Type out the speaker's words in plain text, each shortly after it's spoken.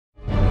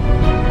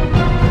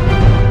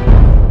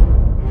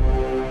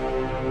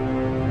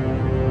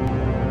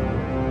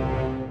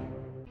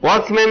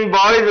What's meant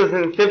by the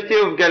sensitivity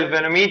of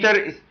galvanometer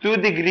is 2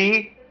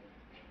 degree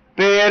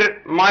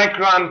per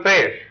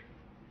microampere.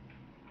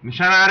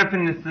 مش انا عارف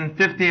ان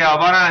السنسيفتي هي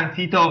عباره عن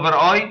ثيتا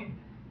اوفر اي.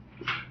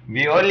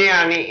 بيقول لي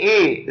يعني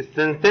ايه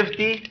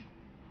السنسيفتي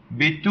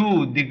ب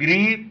 2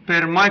 degree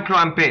per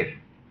microampere.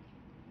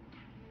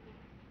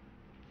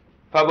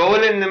 فبقول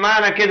ان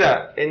معنى كده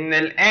ان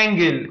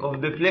الانجل اوف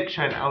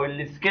ديفليكشن او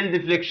السكيل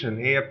ديفليكشن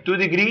هي ب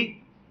 2 degree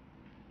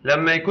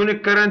لما يكون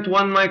الكرنت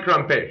 1 مايكرو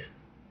امبير.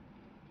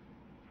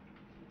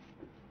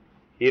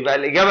 يبقى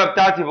الاجابه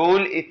بتاعتي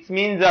بقول it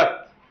means that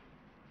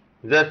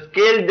the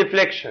scale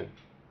deflection،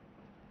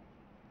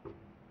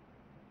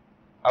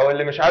 او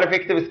اللي مش عارف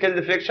يكتب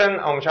scale deflection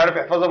او مش عارف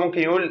يحفظها ممكن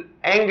يقول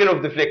angle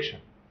of deflection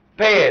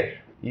per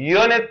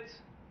unit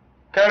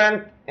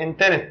current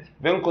intensity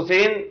بين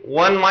قوسين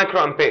 1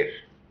 مايكرو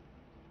امبير،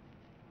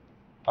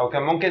 او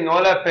كان ممكن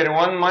نقولها per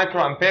 1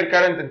 مايكرو امبير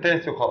current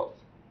intensity وخلاص،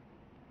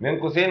 بين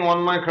قوسين 1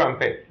 مايكرو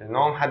امبير لان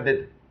هو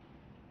محددها.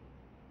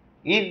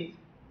 ايد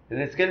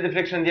السكيل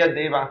ديفليكشن دي قد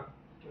ايه بقى؟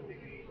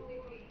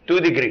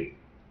 2 ديجري.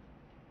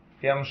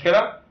 فيها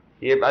مشكله؟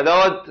 يبقى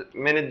دوت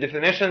من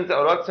الديفينيشنز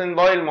او الواتس ان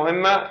باي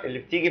المهمه اللي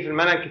بتيجي في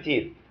المنهج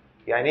كتير.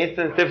 يعني ايه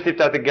السنسيفتي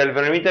بتاعت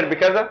الجالفانوميتر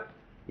بكذا؟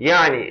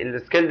 يعني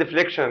السكيل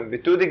ديفليكشن ب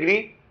 2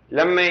 ديجري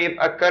لما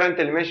يبقى الكرنت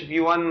اللي ماشي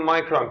فيه 1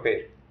 مايكرو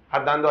امبير.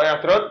 حد عنده اي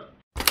اعتراض؟